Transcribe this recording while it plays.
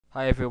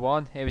Hi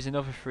everyone, here is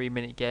another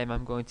 3-minute game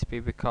I'm going to be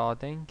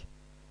recording.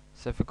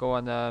 So if we go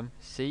on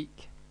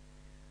Seek,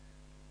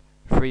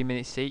 3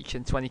 minutes each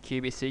and 20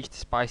 cubits each to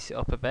spice it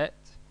up a bit.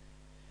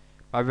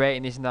 My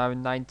rating is now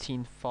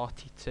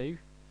 1942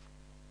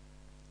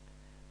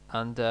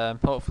 and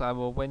hopefully I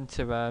will win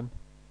to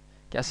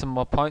get some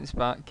more points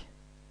back.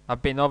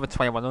 I've been over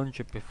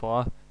 2100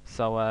 before,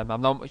 so I'm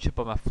not much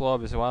above my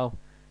floor as well.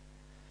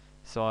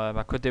 So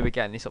I could do with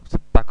getting this up to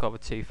back over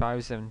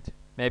 2000,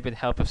 maybe with the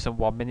help of some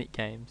 1-minute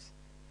games.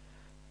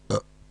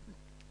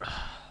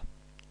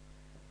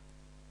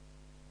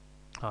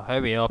 Oh,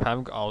 hurry up, I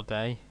haven't got all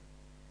day.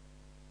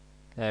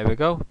 There we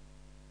go.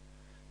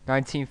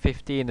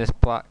 1915 is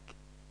black.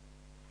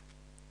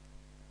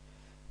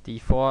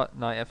 D4,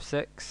 knight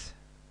f6.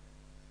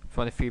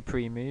 For a few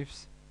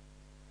pre-moves.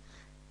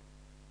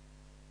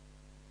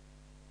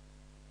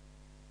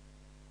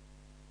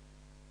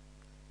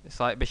 It's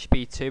like bishop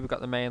e2, we've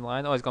got the main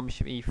line. Oh, he's gone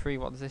bishop e3,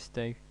 what does this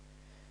do?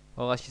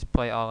 Well, let's just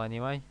play it all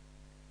anyway.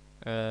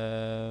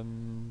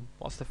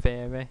 What's the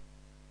theory?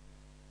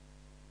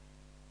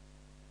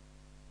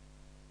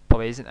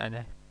 Probably isn't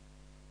any.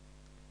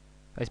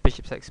 His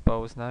bishop's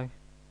exposed now.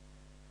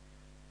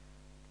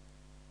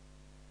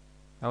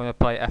 I'm going to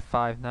play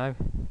f5 now.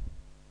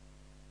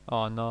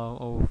 Oh no,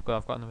 oh God,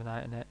 I've got another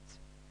knight in it.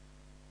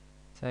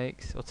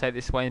 Takes. We'll take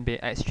this way and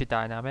be extra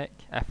dynamic.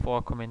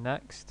 f4 coming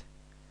next.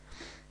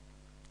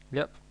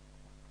 Yep.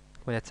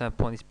 We're going to turn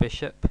upon his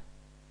bishop.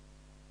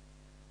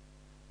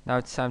 Now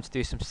it's time to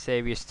do some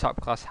serious top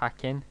class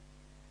hacking.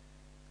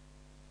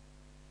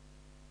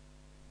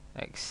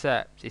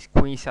 Except his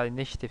queenside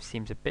initiative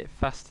seems a bit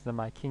faster than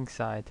my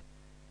kingside.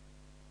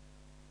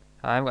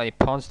 I haven't got any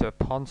pawns to do a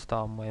pawn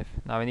storm with.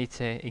 Now I need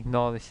to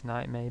ignore this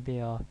knight maybe,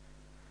 or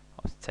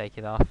I'll just take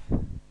it off.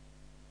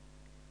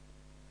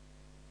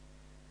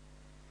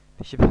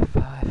 Bishop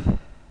f5.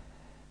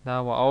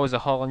 Now what? Oh, there's a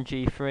hole on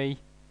g3. In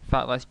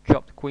fact, let's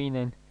drop the queen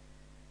in.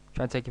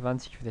 Try and take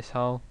advantage of this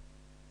hole.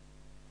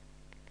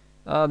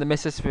 Oh, the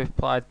missus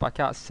replied, but I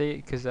can't see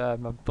it because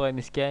I'm playing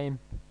this game.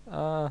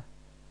 Right,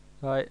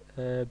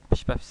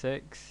 bishop f6.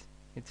 You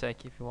can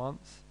take it if you want.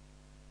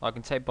 Well, I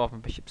can take both my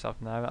bishops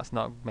off now. That's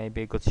not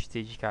maybe a good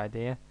strategic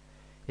idea.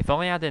 If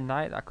only I had a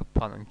knight that I could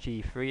plant on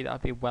g3,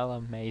 that'd be well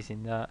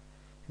amazing. That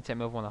I can take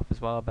my other one off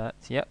as well, I bet.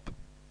 Yep.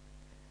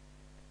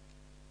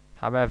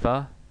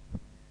 However,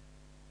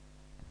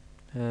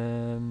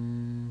 yeah,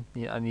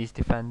 and he's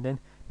defending.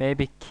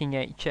 Maybe king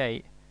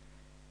h8,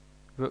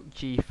 rook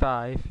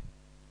g5,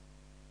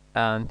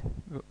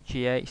 and rook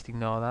g8. Just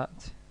ignore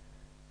that.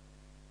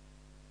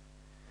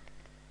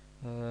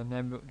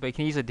 But he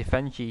can easily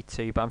defend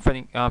g2, but I'm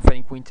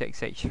threatening queen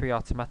takes h3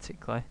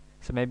 automatically.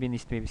 So maybe he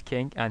needs to move his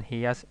king, and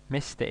he has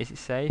missed it. Is it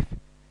safe?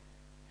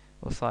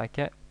 Looks like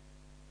it.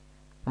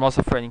 I'm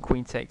also threatening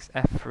queen takes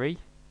f3.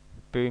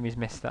 Boom, he's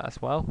missed that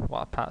as well.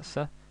 What a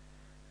patzer.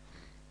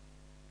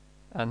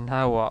 And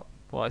now what?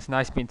 Well, it's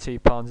nice being 2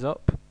 pawns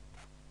up.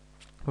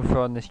 We're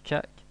throwing this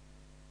check.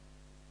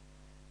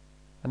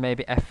 And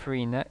maybe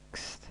f3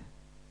 next.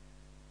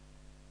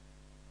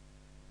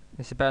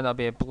 This better not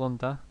be a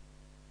blunder.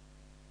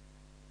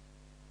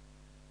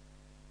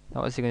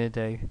 Now what's he going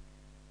to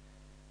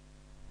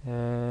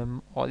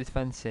do? What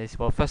defense is?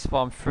 Well, first of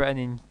all, I'm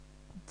threatening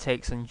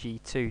takes on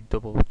g2,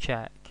 double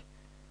check.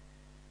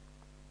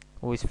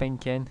 Always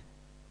thinking.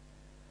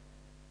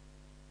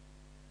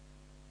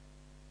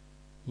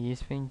 He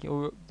is thinking.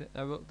 Oh,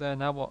 rook there.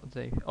 Now what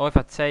to do? Oh, if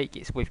I take,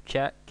 it's with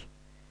check,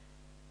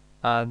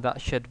 and that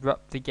should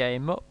wrap the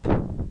game up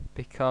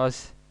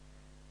because.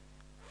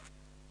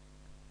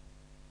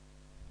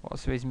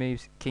 What's his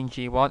moves? King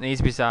g1, and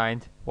he's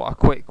resigned. What a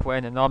quick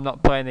win, and no, I'm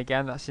not playing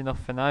again, that's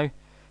enough for now.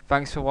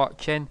 Thanks for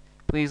watching.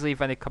 Please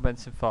leave any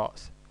comments and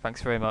thoughts.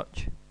 Thanks very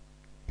much.